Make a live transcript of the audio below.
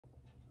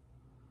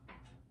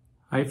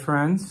Hi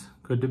friends,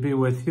 good to be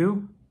with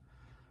you.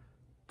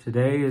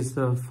 Today is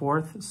the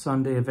fourth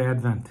Sunday of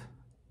Advent,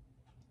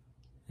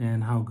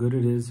 and how good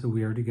it is that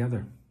we are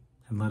together.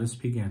 And let us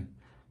begin.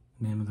 In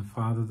the name of the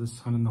Father, the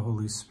Son, and the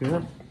Holy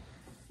Spirit.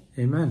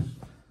 Amen.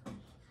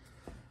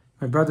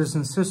 My brothers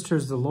and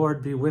sisters, the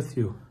Lord be with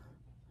you.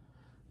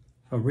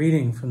 A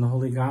reading from the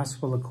Holy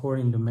Gospel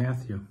according to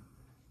Matthew.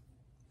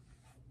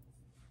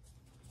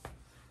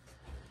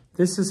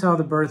 This is how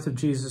the birth of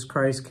Jesus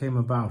Christ came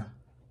about.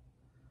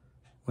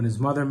 When his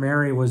mother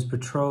Mary was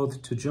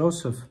betrothed to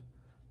Joseph,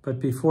 but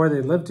before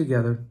they lived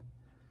together,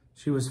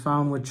 she was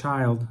found with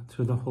child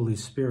through the Holy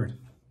Spirit.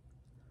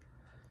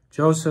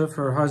 Joseph,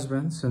 her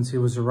husband, since he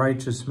was a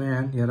righteous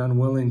man, yet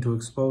unwilling to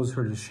expose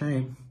her to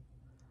shame,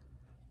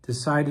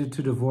 decided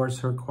to divorce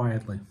her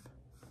quietly.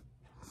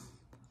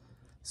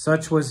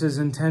 Such was his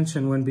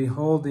intention when,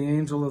 behold, the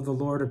angel of the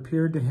Lord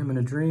appeared to him in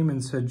a dream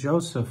and said,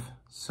 Joseph,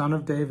 son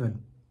of David,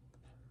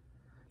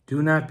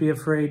 do not be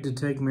afraid to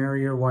take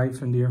Mary, your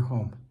wife, into your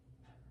home.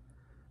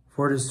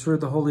 For it is through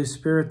the Holy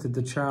Spirit that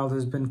the child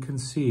has been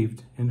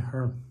conceived in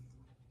her.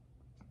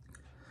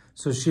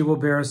 So she will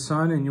bear a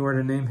son, and you are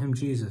to name him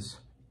Jesus,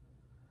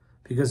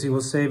 because he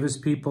will save his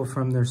people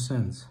from their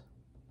sins.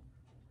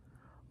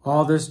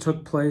 All this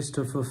took place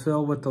to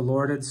fulfill what the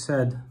Lord had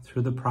said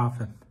through the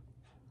prophet.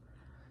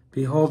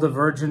 Behold, a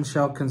virgin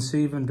shall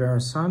conceive and bear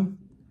a son,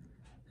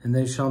 and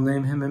they shall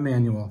name him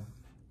Emmanuel,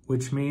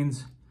 which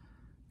means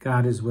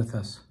God is with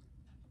us.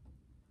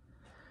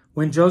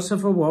 When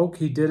Joseph awoke,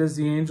 he did as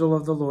the angel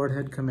of the Lord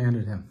had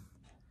commanded him,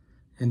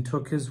 and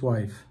took his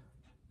wife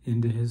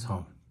into his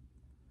home.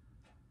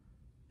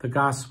 The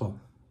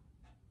Gospel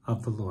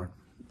of the Lord.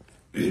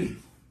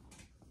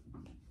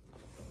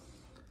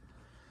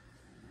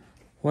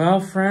 Well,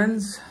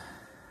 friends,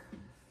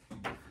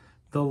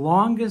 the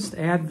longest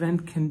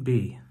Advent can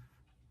be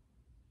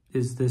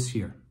is this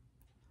year,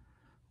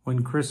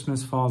 when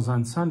Christmas falls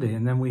on Sunday,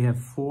 and then we have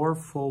 4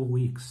 full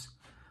weeks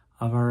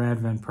of our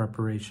Advent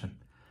preparation.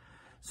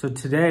 So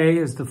today,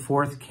 as the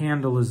 4th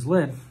candle is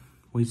lit,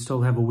 we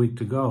still have a week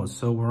to go.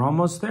 So we're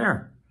almost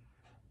there,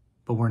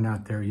 but we're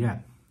not there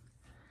yet.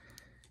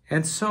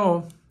 And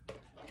so,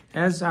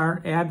 as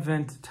our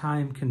Advent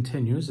time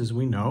continues, as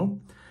we know,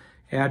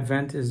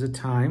 Advent is a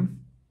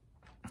time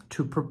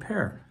to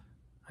prepare,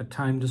 a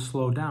time to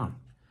slow down.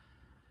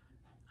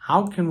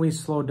 How can we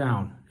slow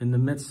down in the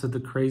midst of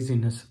the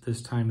craziness of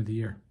this time of the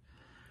year?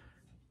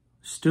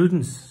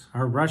 Students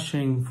are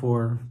rushing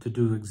to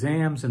do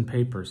exams and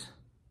papers.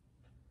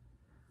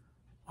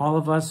 All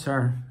of us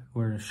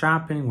we're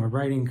shopping, we're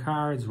writing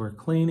cards, we're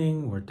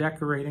cleaning, we're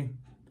decorating.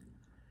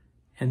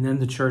 And then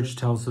the church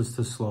tells us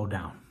to slow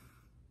down.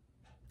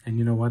 And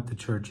you know what? The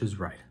church is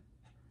right.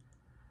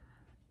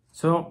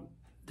 So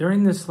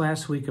during this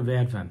last week of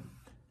Advent,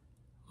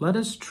 let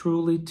us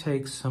truly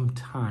take some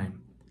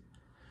time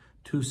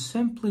to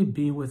simply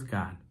be with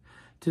God,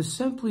 to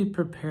simply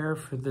prepare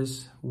for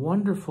this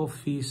wonderful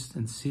feast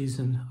and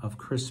season of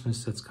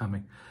Christmas that's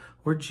coming,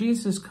 where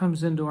Jesus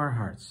comes into our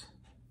hearts.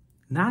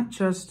 Not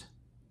just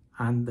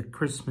on the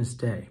Christmas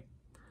day,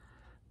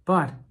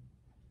 but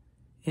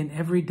in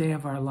every day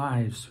of our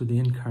lives through the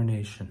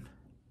incarnation,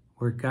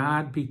 where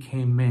God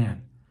became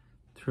man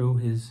through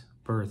his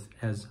birth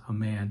as a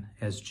man,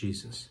 as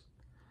Jesus.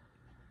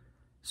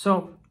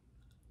 So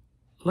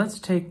let's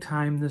take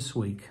time this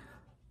week,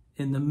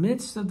 in the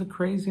midst of the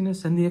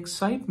craziness and the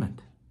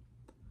excitement,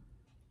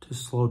 to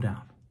slow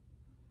down,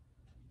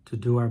 to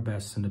do our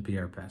best and to be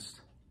our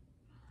best.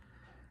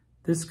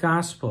 This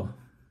gospel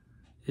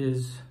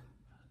is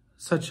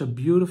such a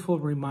beautiful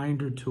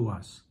reminder to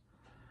us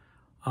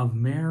of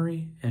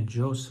Mary and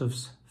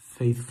Joseph's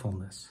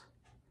faithfulness.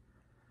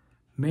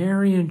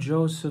 Mary and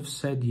Joseph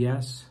said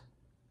yes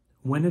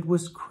when it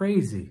was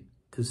crazy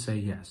to say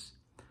yes.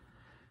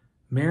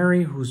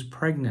 Mary, who's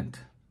pregnant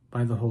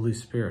by the Holy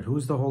Spirit.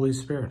 Who's the Holy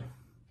Spirit?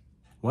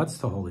 What's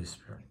the Holy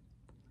Spirit?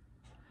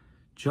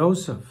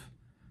 Joseph,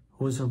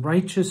 who was a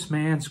righteous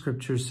man,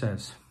 Scripture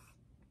says,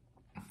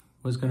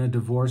 was going to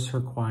divorce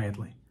her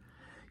quietly.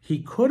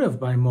 He could have,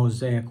 by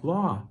Mosaic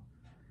law,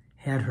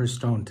 had her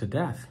stoned to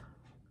death.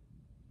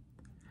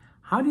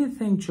 How do you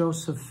think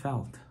Joseph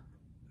felt?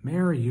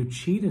 Mary, you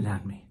cheated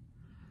on me.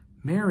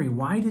 Mary,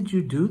 why did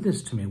you do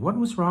this to me? What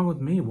was wrong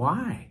with me?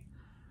 Why?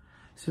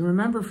 See,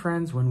 remember,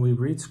 friends, when we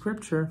read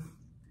Scripture,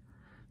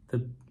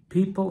 the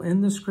people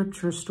in the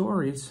Scripture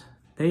stories,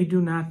 they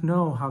do not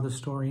know how the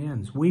story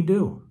ends. We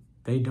do.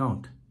 They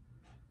don't.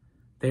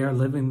 They are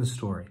living the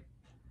story.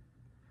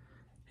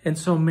 And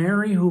so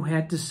Mary, who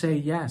had to say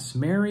yes,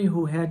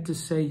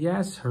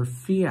 her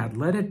fiat,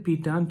 let it be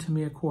done to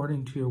me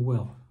according to your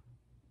will.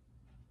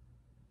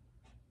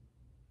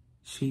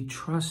 She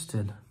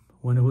trusted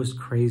when it was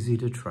crazy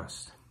to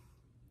trust.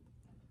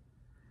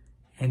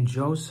 And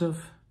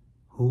Joseph,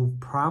 who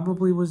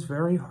probably was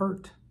very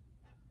hurt,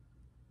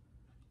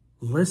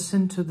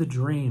 listened to the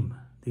dream.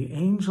 The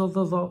angel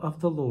of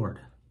the Lord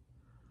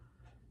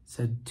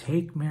said,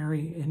 take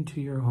Mary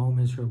into your home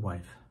as your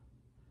wife.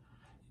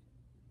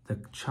 The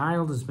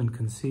child has been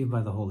conceived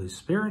by the Holy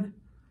Spirit,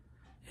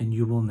 and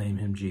you will name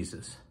him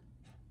Jesus.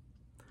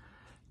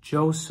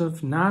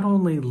 Joseph not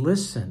only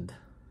listened,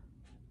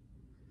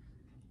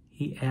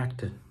 he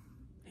acted.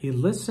 He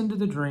listened to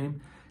the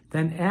dream,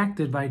 then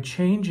acted by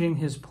changing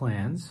his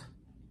plans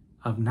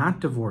of not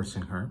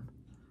divorcing her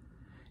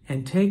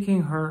and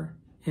taking her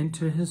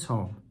into his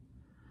home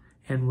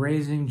and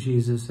raising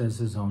Jesus as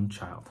his own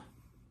child.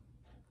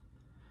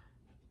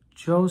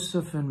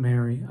 Joseph and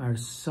Mary are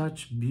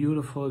such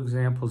beautiful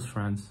examples,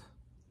 friends,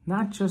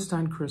 not just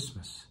on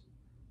Christmas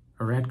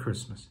or at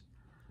Christmas,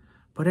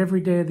 but every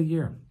day of the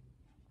year.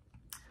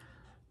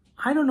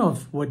 I don't know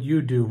what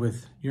you do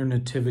with your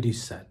nativity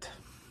set,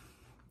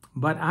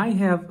 but I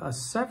have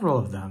several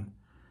of them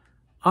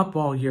up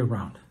all year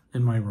round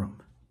in my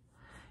room.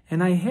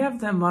 And I have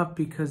them up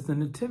because the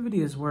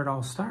nativity is where it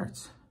all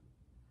starts.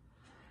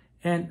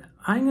 And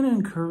I'm going to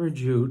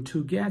encourage you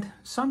to get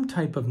some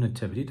type of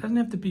nativity. It doesn't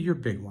have to be your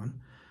big one,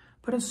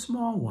 but a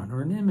small one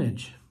or an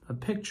image, a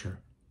picture,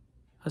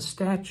 a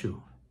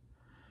statue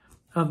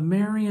of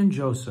Mary and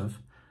Joseph,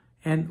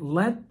 and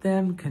let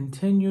them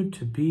continue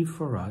to be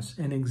for us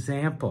an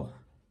example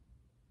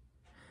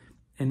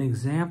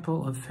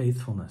of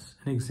faithfulness,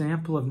 an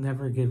example of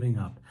never giving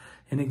up,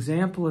 an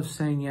example of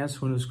saying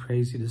yes when it was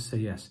crazy to say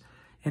yes,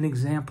 an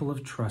example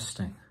of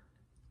trusting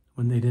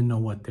when they didn't know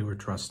what they were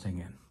trusting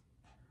in.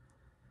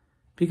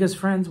 Because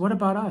friends, what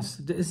about us?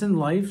 Isn't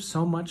life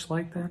so much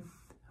like that?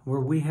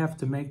 Where we have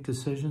to make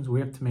decisions, we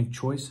have to make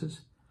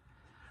choices,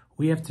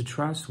 we have to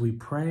trust, we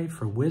pray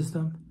for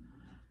wisdom,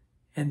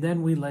 and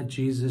then we let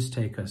Jesus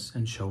take us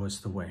and show us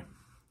the way.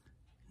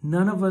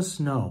 None of us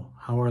know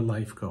how our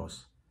life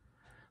goes,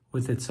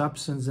 with its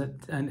ups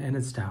and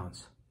its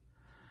downs.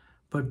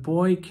 But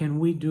boy, can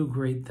we do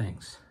great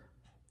things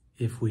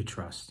if we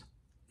trust,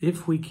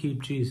 if we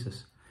keep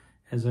Jesus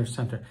as our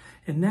center.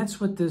 And that's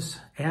what this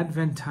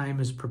Advent time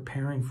is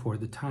preparing for,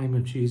 the time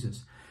of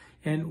Jesus.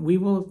 And we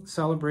will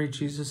celebrate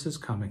Jesus'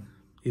 coming,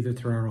 either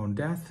through our own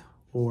death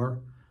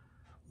or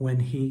when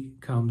he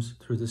comes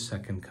through the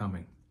second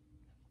coming.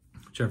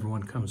 Whichever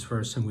one comes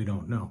first, and we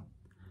don't know.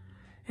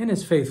 And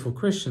as faithful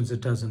Christians,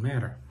 it doesn't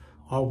matter.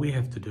 All we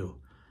have to do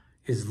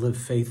is live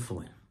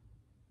faithfully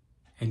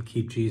and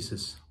keep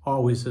Jesus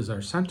always as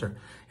our center.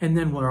 And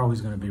then we're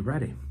always going to be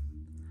ready.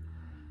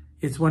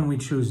 It's when we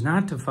choose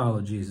not to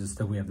follow Jesus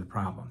that we have the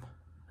problem.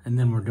 And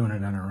then we're doing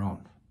it on our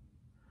own.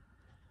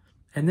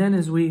 And then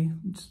as we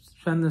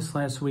spend this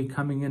last week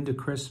coming into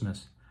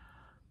Christmas,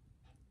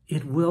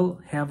 it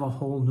will have a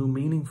whole new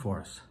meaning for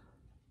us.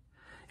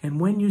 And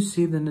when you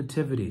see the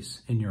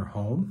nativities in your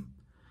home,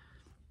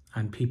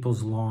 on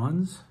people's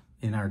lawns,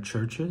 in our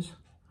churches,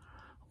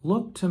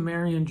 look to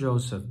Mary and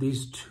Joseph,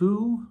 these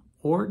two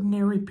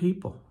ordinary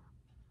people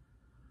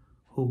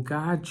who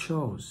God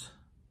chose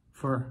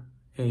for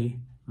a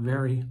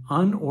very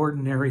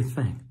unordinary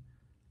thing,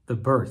 the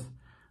birth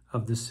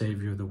of the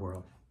Savior of the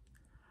world.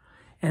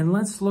 And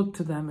let's look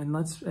to them, and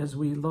as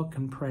we look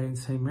and pray and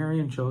say, Mary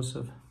and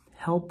Joseph,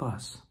 help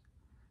us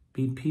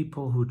be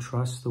people who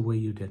trust the way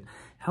you did.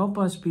 Help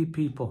us be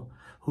people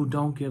who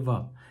don't give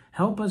up.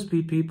 Help us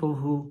be people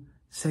who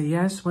say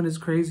yes when it's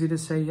crazy to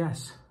say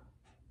yes.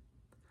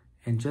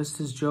 And just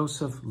as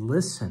Joseph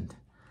listened,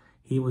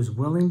 he was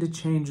willing to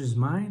change his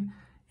mind,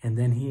 and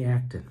then he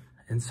acted.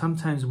 And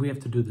sometimes we have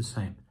to do the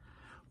same.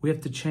 We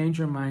have to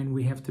change our mind.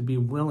 We have to be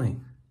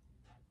willing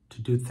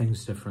to do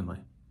things differently.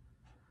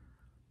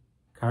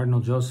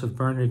 Cardinal Joseph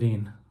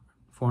Bernardine,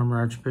 former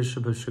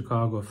Archbishop of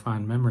Chicago of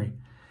fond memory,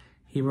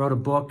 he wrote a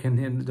book,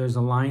 and there's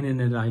a line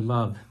in it I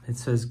love. It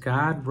says,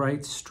 God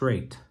writes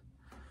straight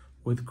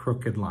with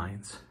crooked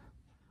lines,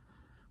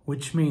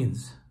 which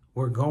means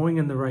we're going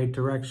in the right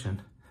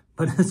direction,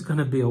 but it's going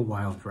to be a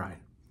wild ride.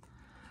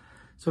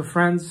 So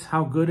friends,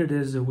 how good it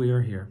is that we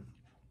are here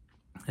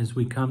as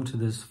we come to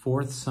this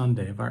fourth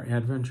Sunday of our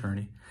Advent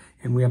journey,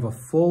 and we have a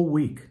full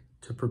week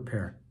to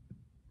prepare.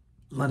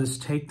 Let us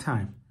take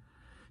time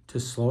to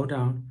slow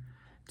down,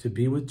 to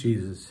be with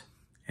Jesus,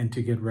 and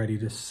to get ready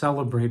to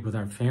celebrate with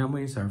our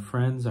families, our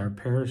friends, our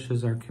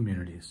parishes, our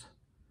communities,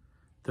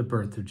 the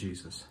birth of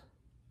Jesus.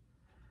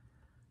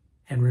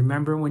 And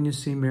remember, when you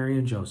see Mary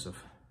and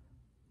Joseph,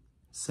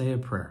 say a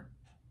prayer.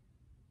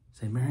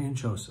 Say, Mary and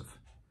Joseph,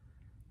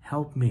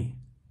 help me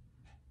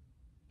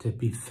to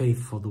be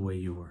faithful the way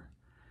you were.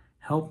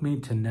 Help me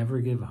to never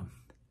give up,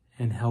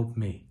 and help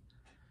me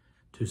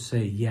to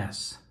say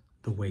yes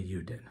the way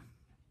you did.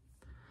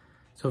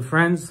 So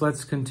friends,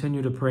 let's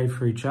continue to pray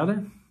for each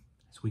other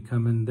as we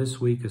come in this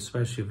week,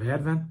 especially of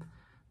Advent,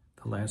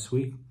 the last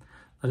week.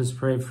 Let us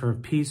pray for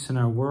peace in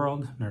our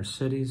world, in our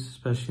cities,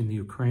 especially in the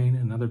Ukraine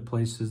and other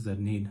places that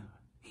need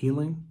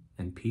healing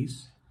and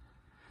peace.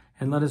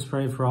 And let us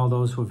pray for all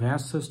those who have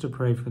asked us to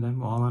pray for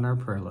them, all on our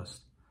prayer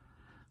list.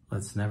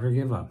 Let's never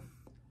give up,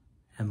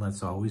 and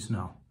let's always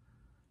know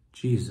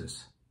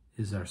Jesus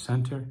is our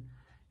center,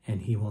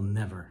 and he will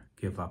never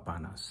give up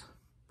on us.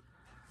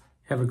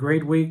 Have a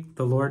great week.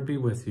 The Lord be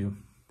with you.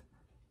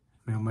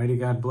 May Almighty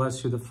God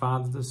bless you, the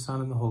Father, the Son,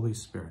 and the Holy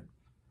Spirit.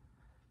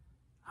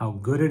 How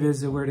good it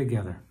is that we're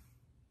together.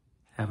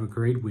 Have a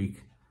great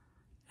week,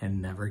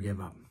 and never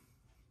give up.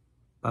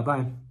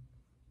 Bye-bye.